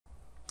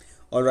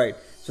Alright,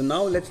 so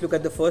now let's look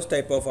at the first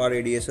type of our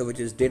ADSO, which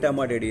is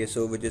Datamart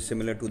ADSO, which is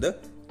similar to the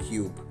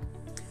cube.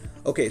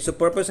 Okay, so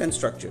purpose and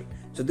structure.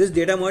 So this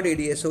Datamart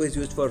ADSO is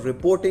used for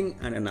reporting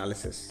and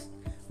analysis.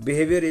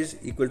 Behavior is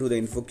equal to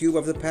the InfoCube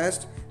of the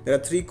past. There are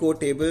three core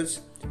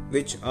tables,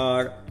 which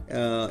are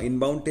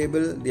inbound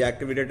table, the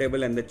active data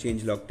table, and the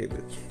changelog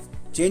table.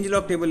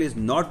 Changelog table is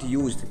not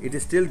used, it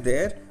is still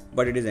there,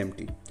 but it is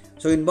empty.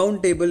 So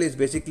inbound table is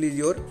basically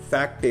your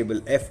fact table,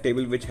 F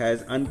table, which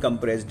has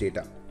uncompressed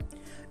data.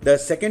 The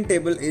second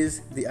table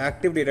is the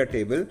active data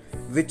table,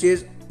 which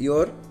is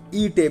your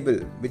E table,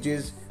 which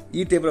is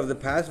E table of the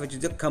past, which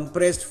is the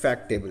compressed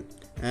fact table.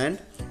 And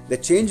the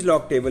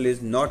changelog table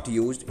is not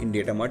used in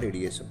Datamart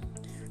ADSO.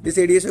 This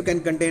ADSO can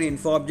contain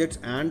info objects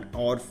and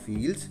or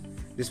fields.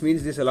 This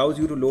means this allows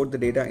you to load the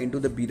data into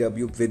the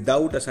BW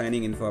without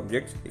assigning info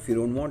objects if you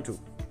don't want to.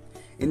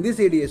 In this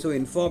ADSO,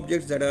 info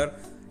objects that are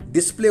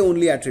display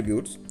only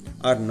attributes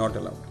are not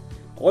allowed.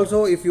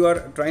 Also, if you are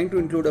trying to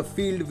include a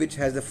field which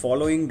has the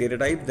following data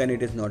type, then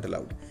it is not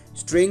allowed: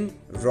 string,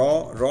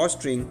 raw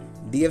string,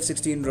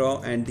 df16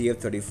 raw, and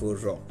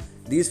df34 raw.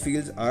 These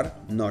fields are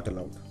not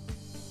allowed.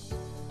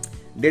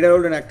 Data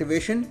load and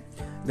activation.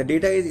 The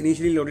data is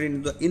initially loaded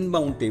into the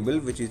inbound table,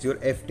 which is your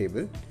F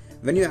table.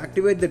 When you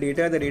activate the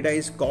data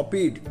is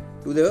copied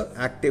to the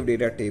active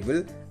data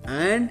table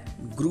and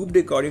grouped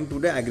according to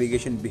the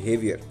aggregation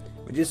behavior,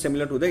 which is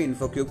similar to the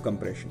InfoCube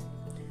compression.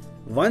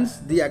 Once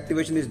the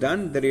activation is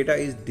done, the data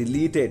is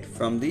deleted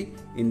from the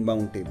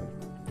inbound table.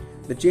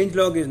 The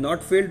changelog is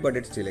not filled, but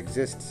it still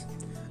exists.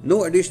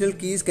 No additional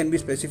keys can be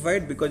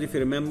specified because if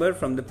you remember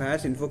from the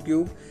past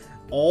InfoCube,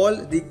 all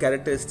the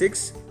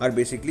characteristics are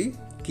basically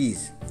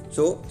keys.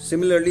 So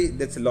similarly,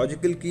 that's a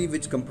logical key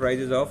which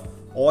comprises of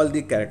all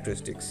the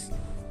characteristics.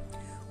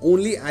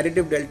 Only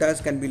additive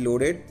deltas can be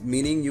loaded,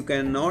 meaning you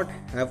cannot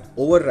have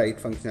overwrite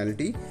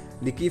functionality.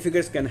 The key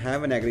figures can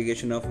have an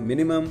aggregation of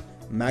minimum,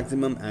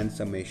 maximum, and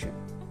summation.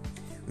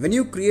 When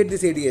you create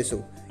this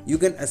ADSO, you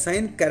can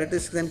assign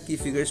characteristics and key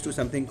figures to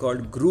something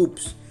called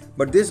groups,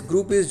 but this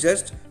group is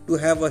just to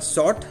have a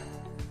sort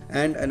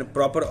and a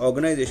proper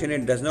organization.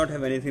 It does not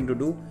have anything to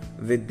do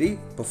with the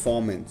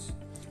performance.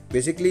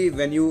 Basically,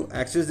 when you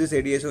access this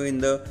ADSO in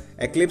the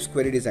Eclipse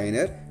Query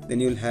Designer, then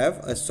you'll have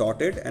a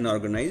sorted and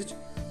organized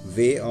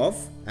way of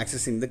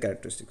accessing the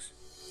characteristics.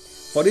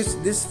 For this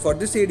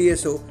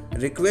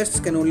ADSO, requests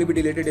can only be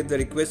deleted if the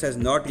request has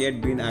not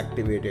yet been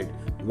activated.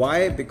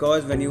 Why?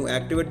 Because when you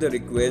activate the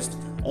request,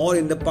 or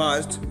in the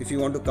past, if you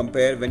want to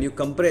compare, when you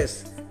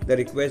compress the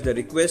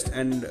request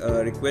and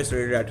request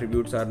related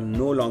attributes are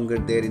no longer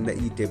there in the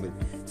E table.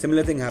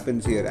 Similar thing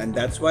happens here, and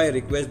that's why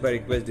request by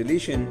request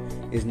deletion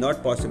is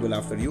not possible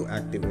after you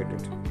activate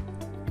it.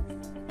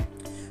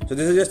 So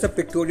this is just a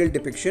pictorial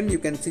depiction. You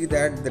can see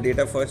that the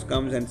data first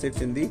comes and sits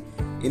in the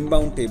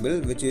inbound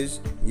table, which is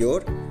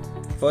your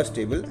first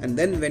table, and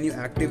then when you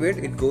activate,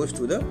 it goes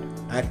to the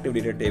active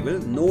data table.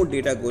 No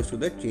data goes to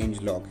the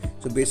changelog.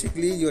 So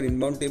basically your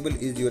inbound table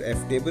is your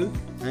F table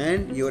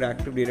and your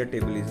active data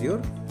table is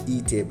your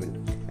E table.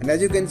 And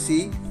as you can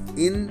see,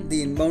 in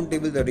the inbound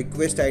table the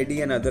request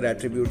ID and other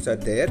attributes are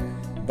there,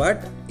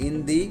 but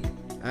in the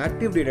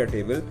active data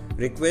table,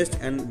 request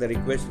and the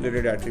request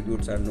related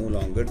attributes are no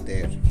longer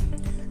there.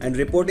 And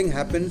reporting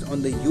happens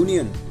on the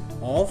union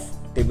of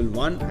table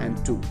 1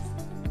 and 2.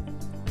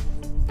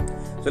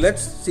 So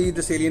let's see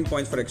the salient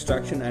points for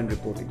extraction and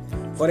reporting.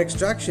 For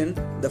extraction,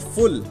 the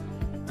full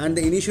and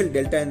the initial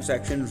delta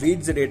instruction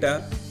reads the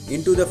data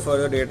into the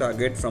further data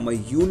target from a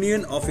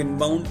union of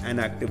inbound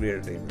and active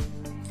data table.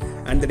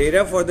 And the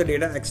data for the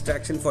data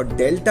extraction for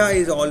delta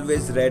is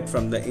always read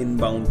from the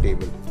inbound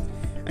table.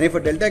 And if a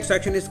delta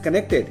extraction is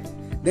connected,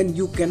 then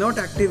you cannot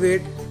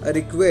activate a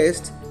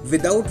request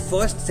without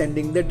first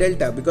sending the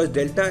delta, because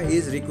delta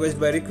is request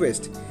by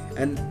request,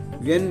 and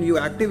when you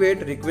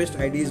activate, request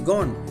ID is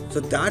gone. So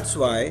that's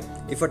why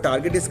if a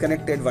target is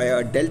connected via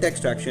a delta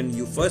extraction,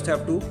 you first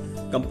have to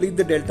complete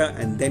the delta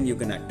and then you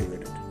can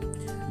activate it.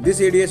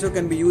 This ADSO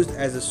can be used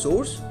as a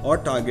source or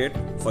target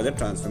for the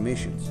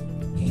transformations.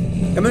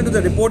 Coming to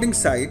the reporting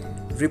side,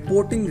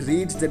 reporting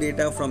reads the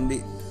data from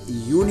the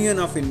union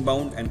of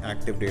inbound and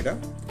active data.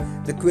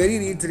 The query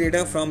reads the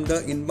data from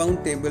the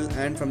inbound table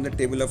and from the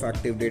table of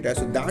active data.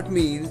 So that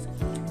means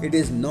it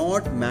is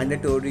not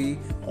mandatory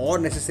or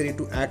necessary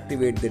to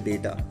activate the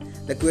data.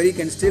 The query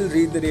can still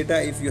read the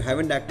data if you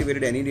haven't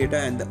activated any data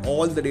and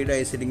all the data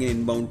is sitting in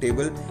inbound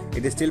table.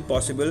 It is still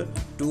possible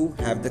to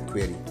have the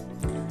query.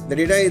 The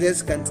data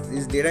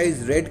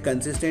is read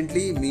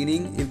consistently,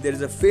 meaning if there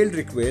is a failed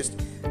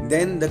request,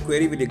 then the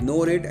query will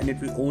ignore it and it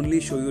will only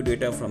show you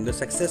data from the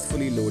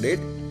successfully loaded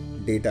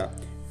data.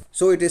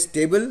 So it is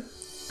stable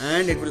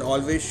and it will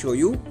always show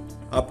you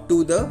up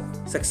to the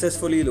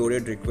successfully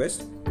loaded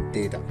request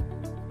data.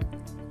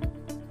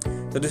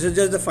 So this is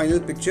just the final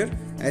picture.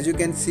 As you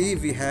can see,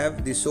 we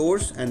have the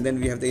source and then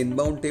we have the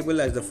inbound table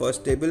as the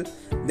first table.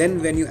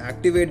 Then when you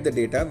activate the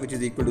data, which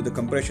is equal to the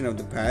compression of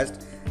the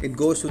past, it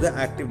goes to the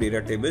active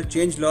data table.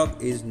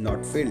 Changelog is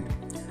not filled.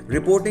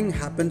 Reporting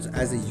happens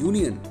as a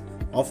union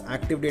of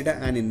active data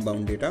and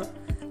inbound data,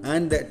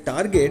 and the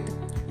target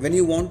when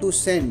you want to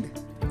send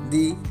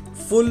the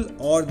full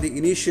or the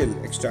initial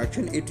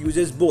extraction, it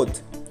uses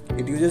both.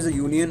 It uses a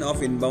union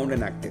of inbound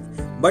and active.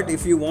 But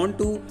if you want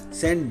to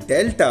send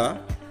delta,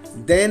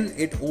 then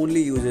it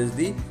only uses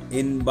the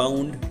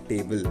inbound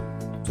table.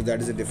 So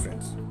that is the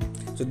difference.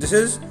 So this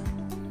is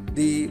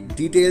the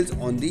details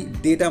on the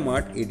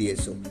Datamart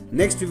ADSO.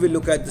 Next we will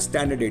look at the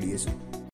standard ADSO.